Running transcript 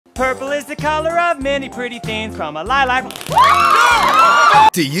Purple is the color of many pretty things from a lilac.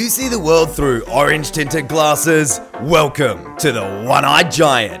 Do you see the world through orange-tinted glasses? Welcome to the One-Eyed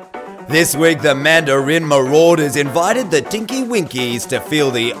Giant. This week, the Mandarin Marauders invited the Tinky Winkies to feel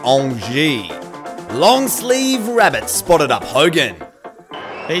the Ongi. Long-sleeve Rabbit spotted up Hogan.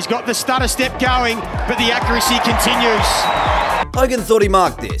 He's got the stutter step going, but the accuracy continues. Hogan thought he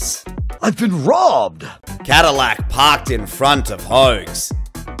marked this. I've been robbed. Cadillac parked in front of Hogs.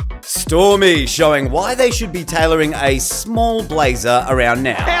 Stormy showing why they should be tailoring a small blazer around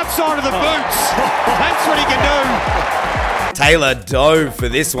now. Outside of the boots. That's what he can do. Taylor dove for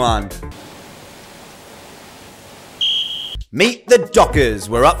this one. Meet the Dockers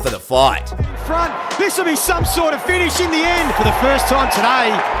were up for the fight. Front. This will be some sort of finish in the end. For the first time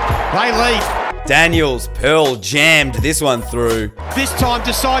today, they lead. Daniels Pearl jammed this one through. This time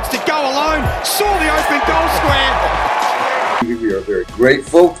decides to go alone. Saw the open goal square. We are very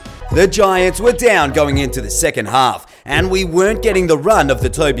grateful. The Giants were down going into the second half, and we weren't getting the run of the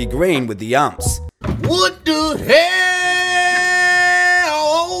Toby Green with the umps. What the hell?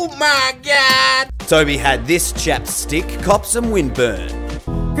 Oh my God. Toby had this chap's stick cop some windburn.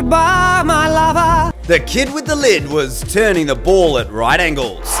 Goodbye, my lover. The kid with the lid was turning the ball at right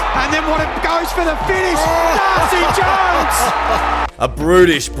angles. And then what it goes for the finish. Darcy Jones. A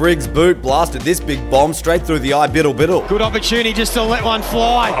brutish Briggs boot blasted this big bomb straight through the eye biddle. Good opportunity just to let one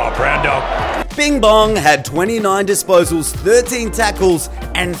fly. Oh, brown dog. Bing Bong had 29 disposals, 13 tackles,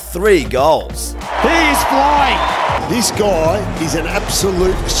 and 3 goals. He is flying. This guy is an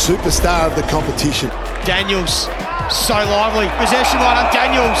absolute superstar of the competition. Daniels, so lively. Possession line on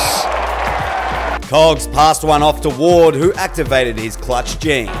Daniels. Cogs passed one off to Ward, who activated his clutch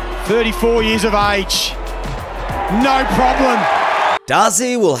gene. 34 years of age. No problem.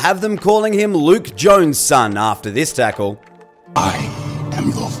 Darcy will have them calling him Luke Jones' son after this tackle. I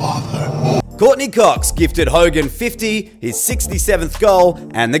am your father. Courtney Cox gifted Hogan 50, his 67th goal,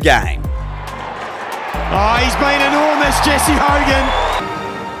 and the game. Oh, he's been enormous, Jesse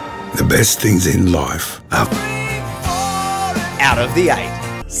Hogan. The best things in life are Out of the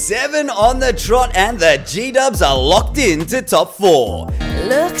 8. 7 on the trot, and the G-Dubs are locked in to top 4.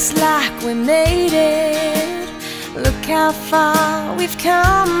 Looks like we made it. Look how far we've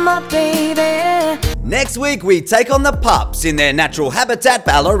come, my baby. Next week, we take on the Pups in their natural habitat,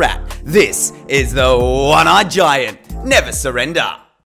 Ballarat. This is the One-Eyed Giant. Never surrender.